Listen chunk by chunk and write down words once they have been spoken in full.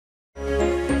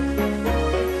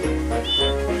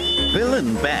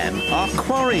and Ben are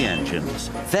quarry engines.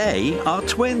 They are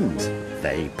twins.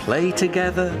 They play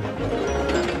together.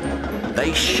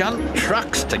 They shunt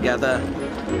trucks together.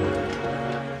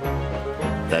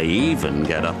 They even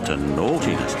get up to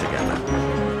naughtiness together.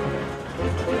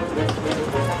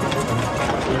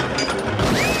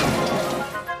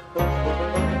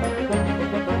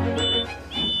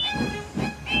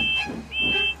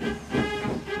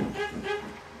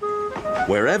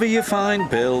 Wherever you find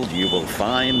Bill, you will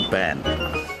find Ben.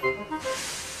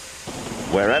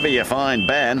 Wherever you find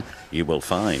Ben, you will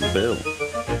find Bill.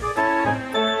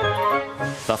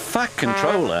 The Fat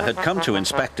Controller had come to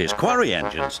inspect his quarry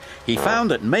engines. He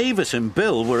found that Mavis and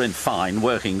Bill were in fine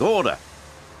working order.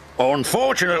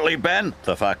 "Unfortunately, Ben,"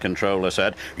 the Fat Controller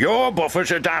said, "your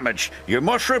buffers are damaged. You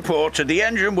must report to the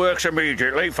engine works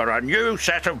immediately for a new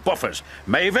set of buffers.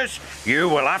 Mavis, you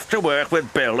will have to work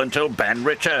with Bill until Ben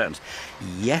returns."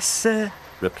 "Yes, sir,"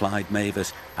 replied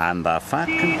Mavis, and the Fat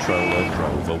Controller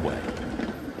drove away.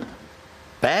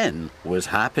 Ben was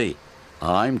happy.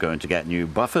 "I'm going to get new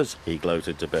buffers," he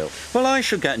gloated to Bill. "Well, I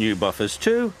should get new buffers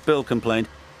too," Bill complained.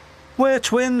 "We're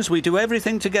twins, we do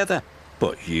everything together."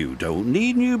 "But you don't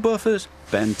need new buffers,"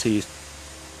 Ben teased.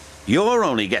 "You're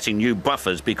only getting new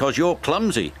buffers because you're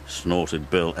clumsy,"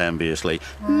 snorted Bill enviously.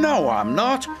 "No, I'm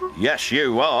not." "Yes,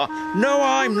 you are." "No,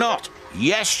 I'm not."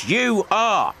 "Yes, you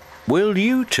are." "Will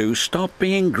you two stop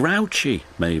being grouchy?"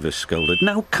 Mavis scolded.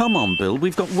 "Now, come on, Bill,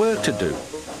 we've got work to do."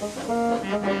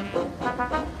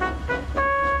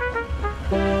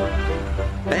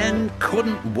 Ben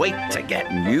couldn't wait to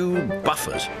get new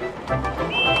buffers.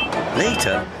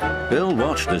 Later, Bill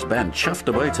watched as Ben chuffed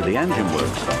away to the engine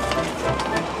works.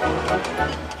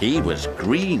 He was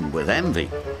green with envy.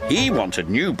 He wanted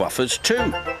new buffers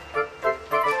too.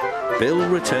 Bill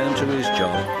returned to his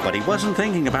job, but he wasn't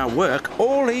thinking about work.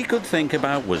 All he could think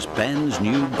about was Ben's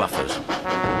new buffers.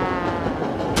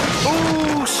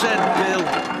 "Ooh," said Bill.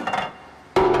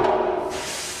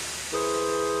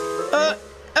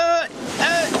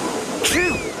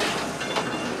 Phew!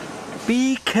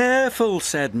 "Be careful,"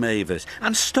 said Mavis,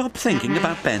 "and stop thinking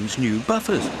about Ben's new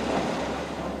buffers."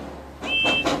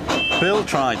 Bill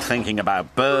tried thinking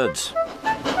about birds.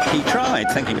 He tried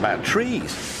thinking about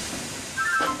trees.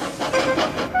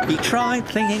 He tried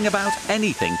thinking about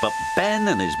anything but Ben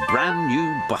and his brand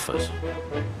new buffers.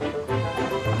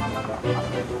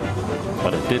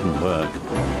 But it didn't work.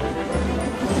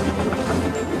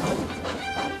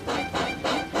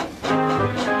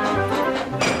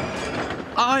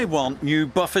 "I want new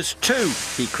buffers too,"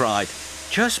 he cried.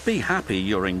 "Just be happy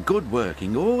you're in good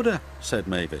working order," said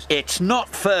Mavis. "It's not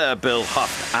fair," Bill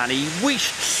huffed, and he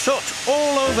wheeshed soot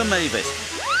all over Mavis.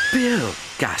 "Bill,"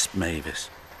 gasped Mavis.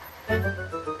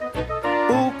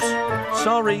 "Oops,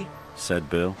 sorry," said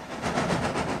Bill.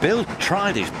 Bill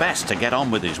tried his best to get on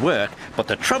with his work, but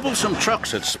the troublesome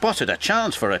trucks had spotted a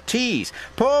chance for a tease.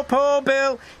 Poor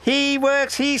Bill. He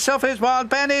works, he suffers, while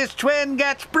Ben, his twin,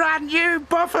 gets brand new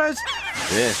buffers."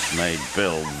 This made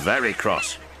Bill very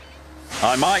cross.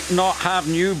 "I might not have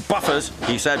new buffers,"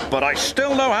 he said, "but I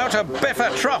still know how to biff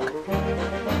a truck."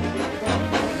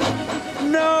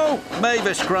 "No!"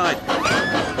 Mavis cried.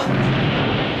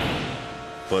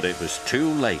 But it was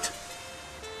too late.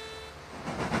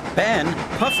 Ben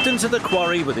puffed into the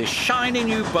quarry with his shiny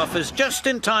new buffers just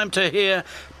in time to hear,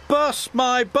 "Bust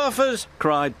my buffers!"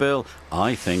 cried Bill.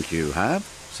 "I think you have,"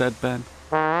 said Ben.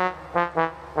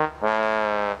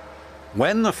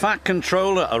 When the Fat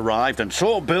Controller arrived and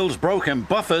saw Bill's broken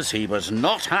buffers, he was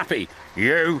not happy.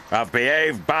 "You have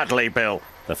behaved badly, Bill,"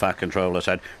 the Fat Controller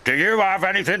said. "Do you have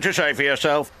anything to say for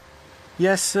yourself?"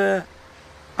 "Yes, sir.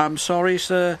 I'm sorry,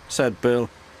 sir," said Bill.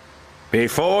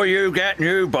 "Before you get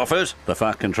new buffers," the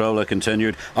Fat Controller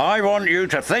continued, "I want you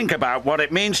to think about what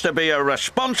it means to be a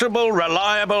responsible,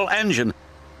 reliable engine."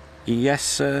 "Yes,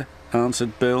 sir,"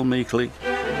 answered Bill meekly.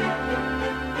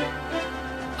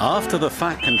 After the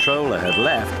Fat Controller had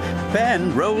left,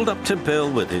 Ben rolled up to Bill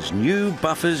with his new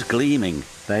buffers gleaming.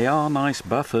 "They are nice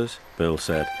buffers," Bill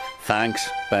said. "Thanks,"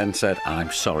 Ben said.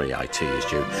 "I'm sorry I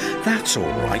teased you." "That's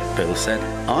all right," Bill said.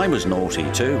 "I was naughty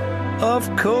too."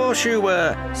 "Of course you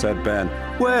were," said Ben.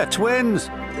 "We're twins."